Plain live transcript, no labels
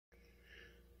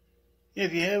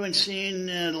If you haven't seen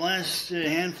the last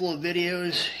handful of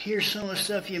videos, here's some of the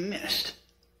stuff you missed.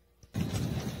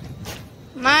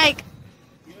 Mike,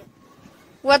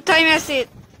 what time is it?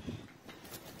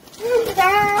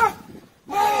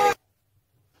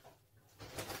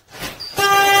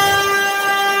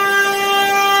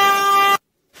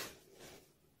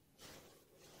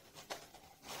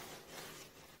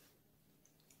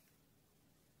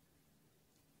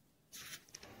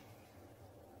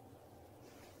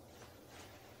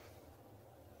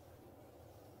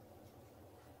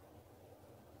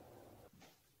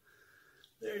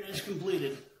 There it is,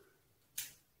 completed.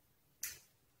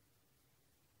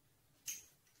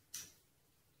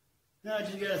 Now I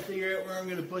just got to figure out where I'm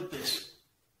going to put this.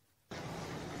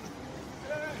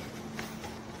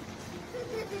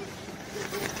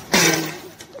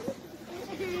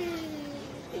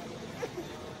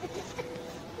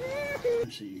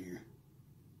 Let's see here.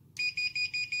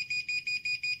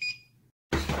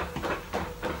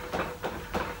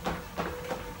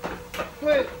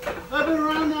 Wait, I've been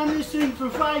around on this thing for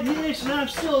 5 minutes and I'm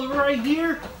still right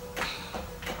here.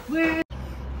 Wait.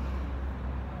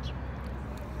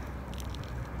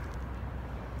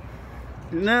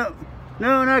 No,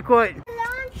 not quite.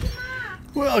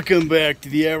 Welcome back to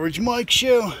the Average Mike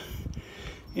Show.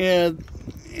 And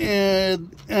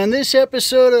on this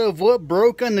episode of What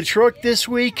Broke on the Truck this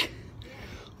week,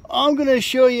 I'm going to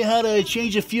show you how to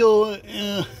change a fuel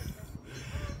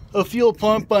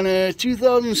pump on a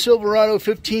 2000 Silverado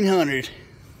 1500.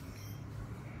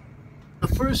 The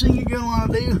first thing you're going to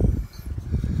want to do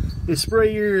is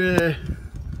spray your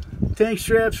tank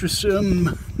straps with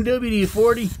some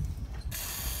WD-40.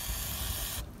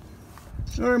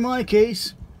 Or in my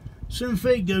case, some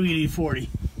fake WD-40.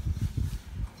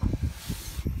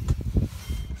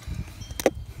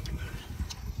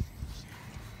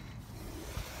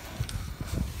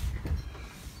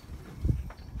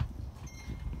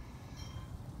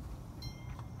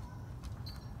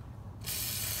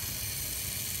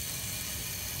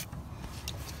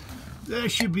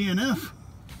 That should be enough.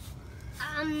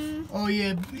 Oh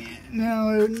yeah.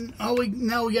 Now we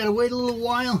gotta wait a little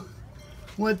while.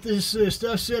 Let this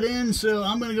stuff set in. So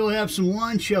I'm gonna go have some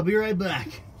lunch. I'll be right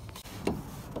back.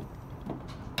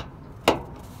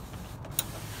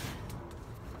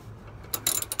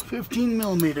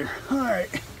 $15mm. All right.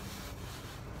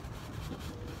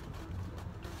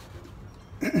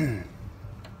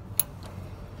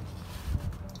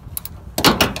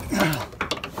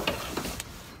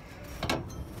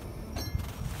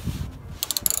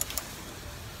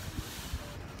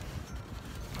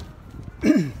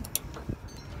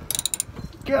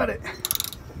 Got it.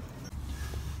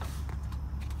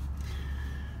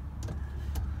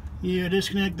 You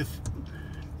disconnect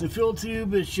the fill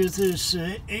tube. It's just this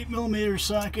 8mm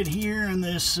socket here and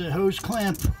this hose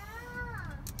clamp.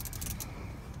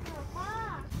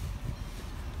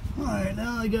 Alright,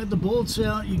 now I got the bolts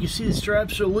out. You can see the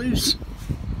straps are loose.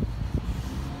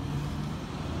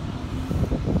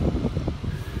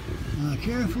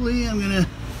 Carefully, I'm gonna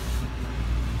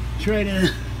try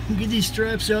to get these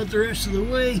straps out the rest of the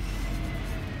way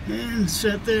and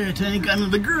set the tank onto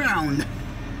the ground.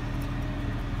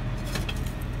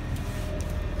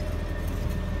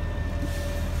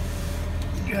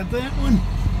 Got that one.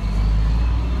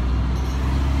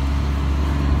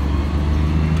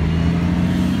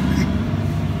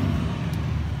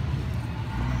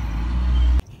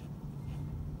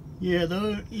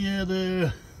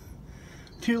 The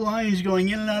two lines going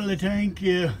in and out of the tank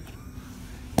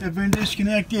have been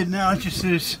disconnected. Now it's just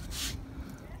this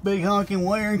big honking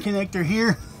wiring connector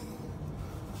here.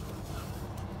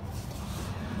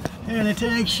 And the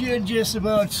tank should just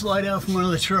about slide out from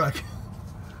under the truck.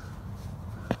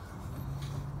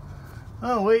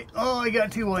 Oh wait, oh I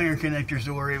got two wiring connectors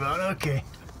to worry about. Okay.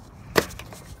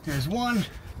 There's one.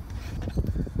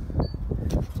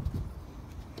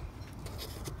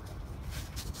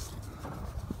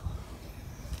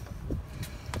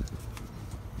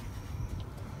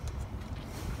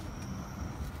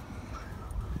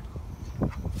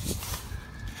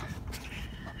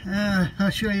 I'll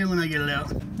show you when I get it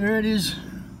out. There it is.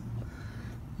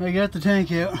 I got the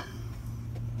tank out.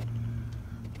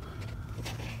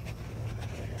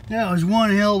 That was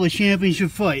one hell of a championship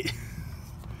fight.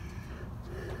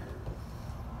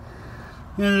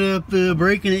 Ended up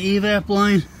breaking the evap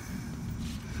line.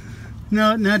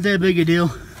 No, not that big a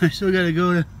deal. I still got to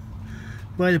go to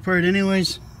buy the part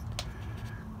anyways.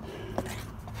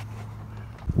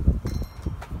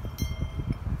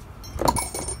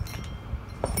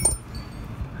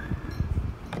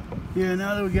 Yeah,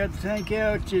 now that we got the tank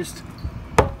out, just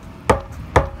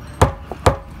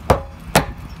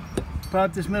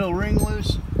pop this metal ring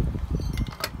loose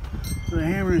with a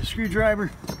hammer and a screwdriver.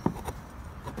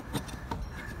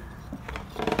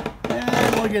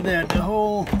 And look at that, the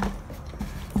whole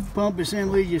pump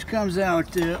assembly just comes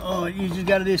out. Oh, you just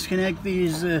got to disconnect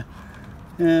these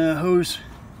hoses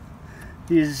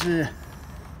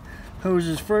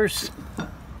first.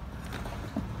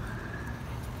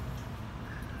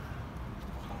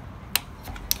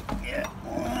 Yeah,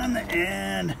 1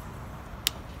 and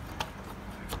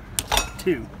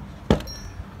 2.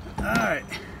 All right.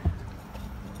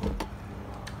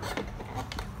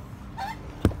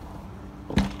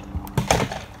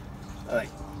 All right.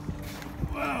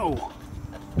 Whoa.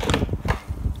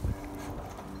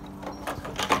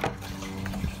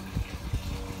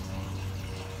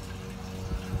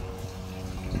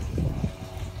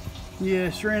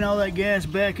 Yeah, strain all that gas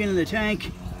back into the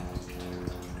tank,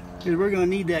 because we're going to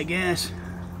need that gas.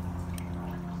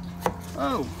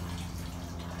 Oh.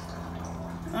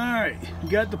 Alright,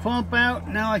 got the pump out.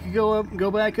 Now I can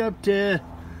go back up to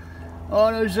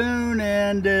AutoZone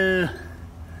and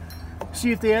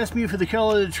see if they ask me for the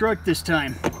color of the truck this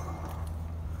time.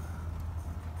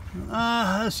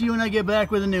 I'll see you when I get back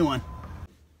with a new one.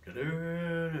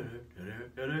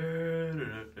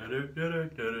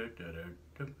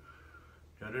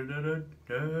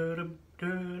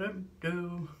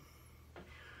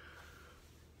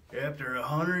 After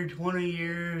 120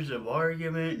 years of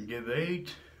argument and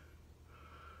debate,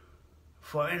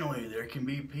 finally there can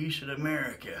be peace in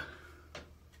America.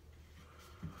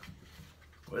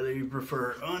 Whether you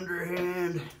prefer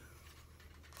underhand,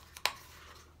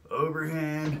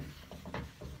 overhand,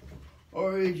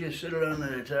 or you just sit it on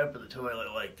the top of the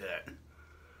toilet like that.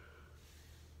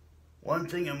 One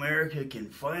thing America can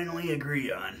finally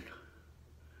agree on.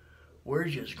 We're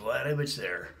just glad if it's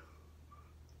there.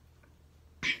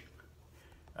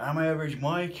 I'm Average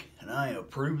Mike, and I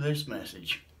approve this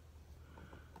message.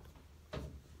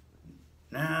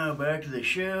 Now back to the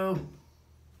show.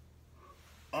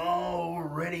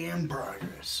 Already in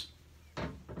progress.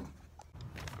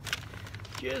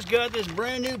 Just got this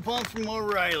brand new pump from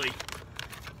O'Reilly.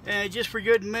 And just for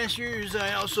good measures,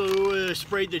 I also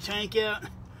sprayed the tank out.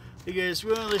 Because,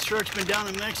 well, this truck's been down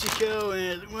in Mexico,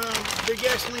 and, well, the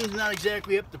gasoline's not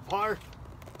exactly up to par.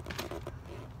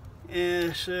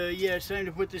 And so, yeah, it's time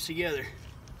to put this together.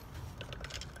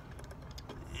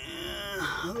 And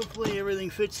hopefully everything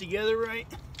fits together right.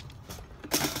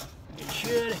 It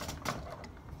should.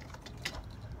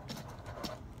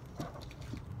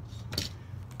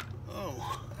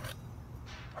 Oh.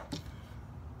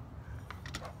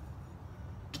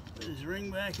 Put his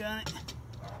ring back on it.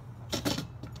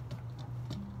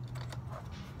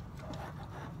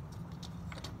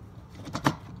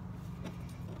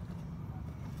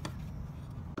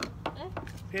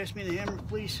 Pass me the hammer,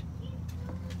 please.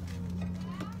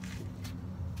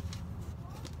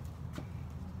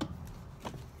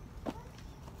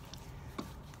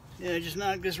 Yeah, just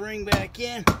knock this ring back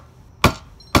in.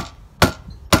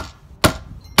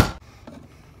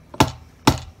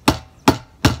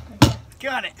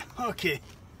 Got it. Okay.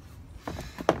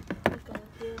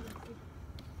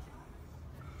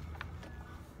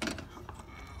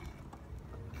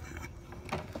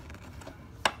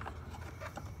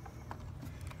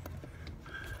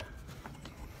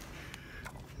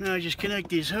 Now I just connect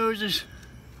these hoses.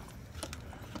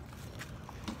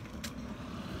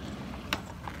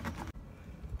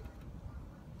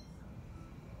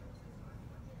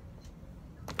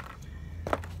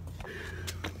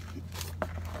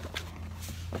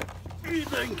 It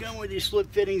doesn't come with these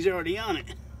slip fittings already on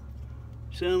it,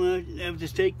 so I'm gonna have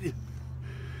to take them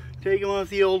off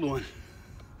the old one.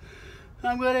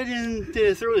 I'm glad I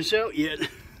didn't throw this out yet.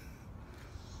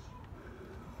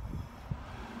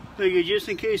 Figure just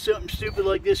in case something stupid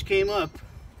like this came up.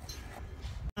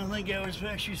 I don't think that was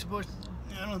actually supposed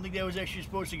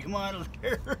to come out of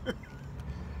there.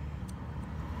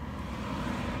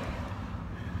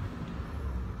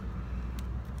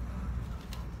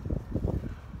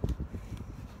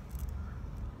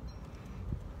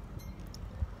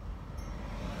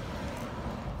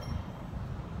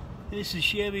 This is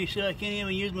Chevy, so I can't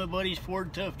even use my buddy's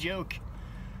Ford Tough joke.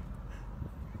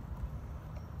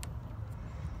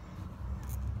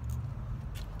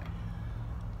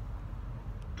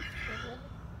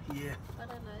 Yeah.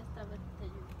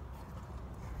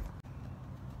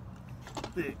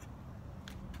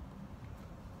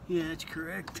 Yeah, that's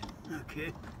correct.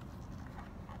 Okay.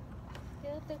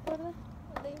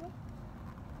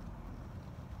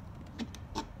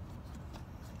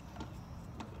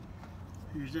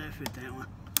 Here's that fit that one.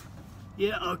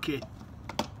 Yeah, okay.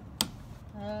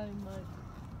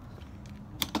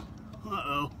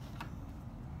 Uh-oh.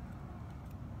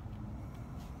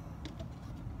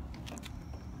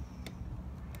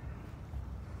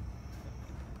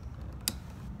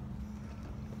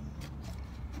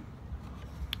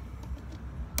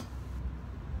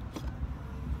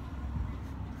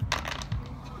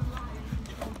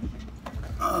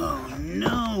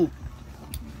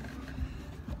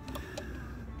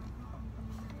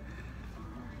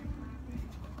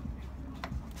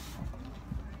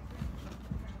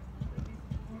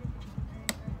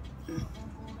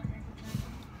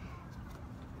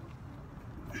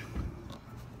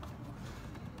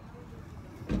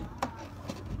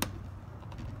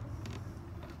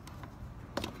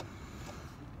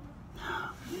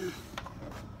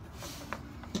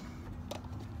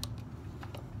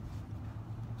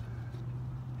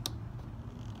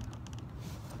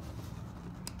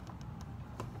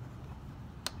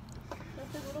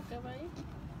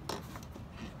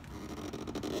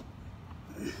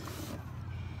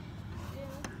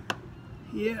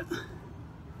 Yeah.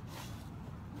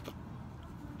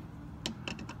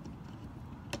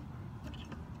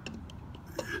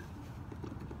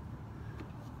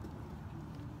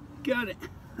 Got it.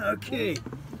 Okay.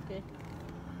 Okay.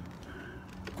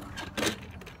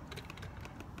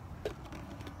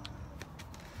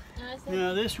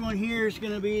 Now this one here is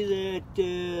going to be that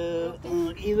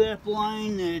evap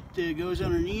line that goes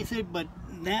underneath it, but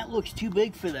that looks too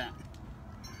big for that.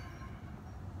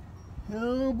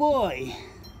 Oh boy.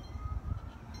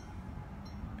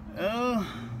 Oh.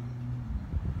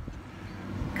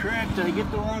 Crap, did I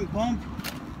get the wrong pump?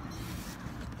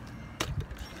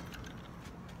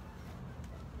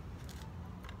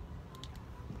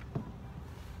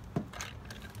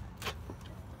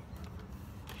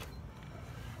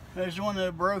 There's one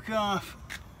that broke off.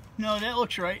 No, that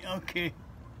looks right. Okay.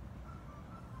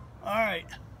 Alright.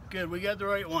 Good. We got the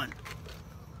right one.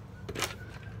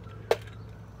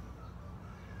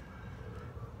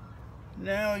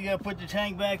 Now we got to put the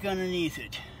tank back underneath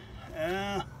it.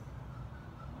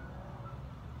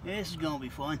 This is going to be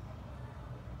fun.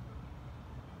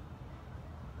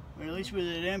 Or at least with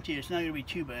it empty, it's not going to be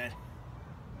too bad.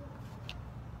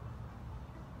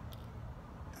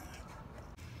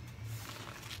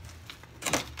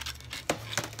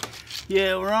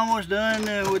 Yeah, we're almost done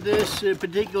with this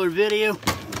particular video.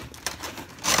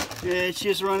 It's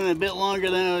just running a bit longer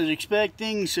than I was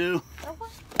expecting, so...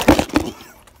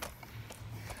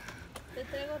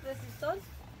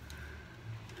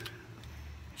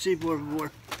 Sí, por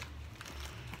favor.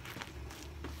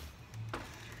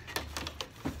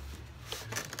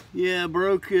 Yeah, I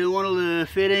broke one of the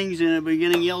fittings and I've been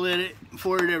getting yelled at it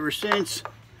for it ever since.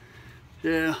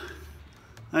 So,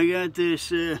 I got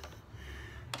this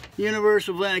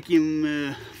universal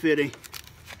vacuum fitting.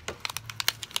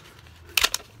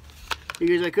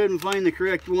 Because I couldn't find the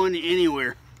correct one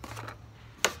anywhere.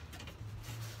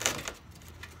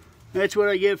 That's what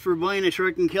I get for buying a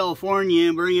truck in California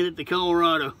and bringing it to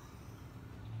Colorado.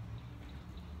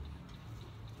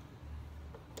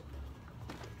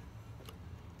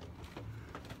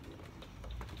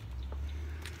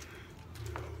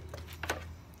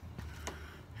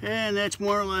 And that's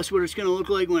more or less what it's going to look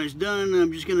like when it's done.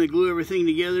 I'm just going to glue everything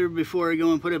together before I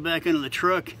go and put it back into the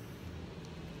truck.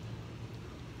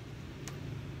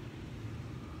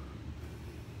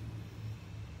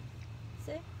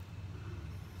 See?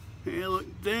 Yeah,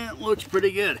 look, that looks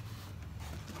pretty good.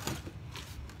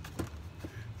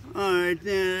 Alright,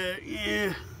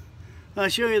 yeah, I'll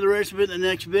show you the rest of it in the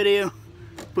next video.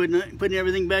 Putting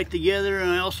everything back together. And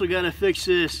I also got to fix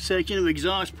this section of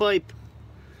exhaust pipe.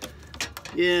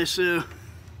 Yeah, so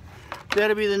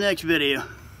that'll be the next video.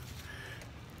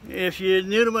 If you're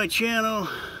new to my channel,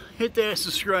 hit that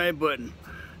subscribe button.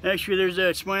 Actually, there's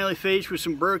that smiley face with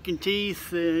some broken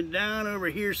teeth down over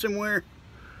here somewhere.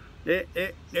 There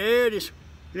it is.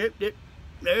 There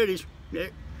it is.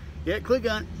 There. Yeah, click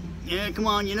on it. Yeah, come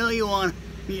on. You know you want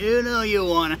it. You know you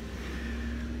want it.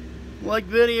 Like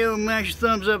the video and mash a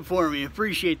thumbs up for me.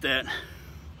 Appreciate that.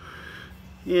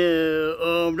 Yeah,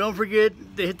 don't forget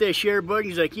to hit that share button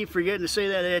because I keep forgetting to say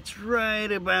that. That's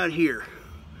right about here.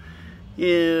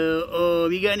 Yeah,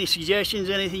 if you got any suggestions,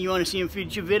 anything you want to see in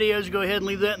future videos, go ahead and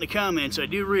leave that in the comments. I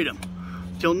do read them.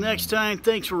 Till next time,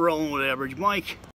 thanks for rolling with Average Mike.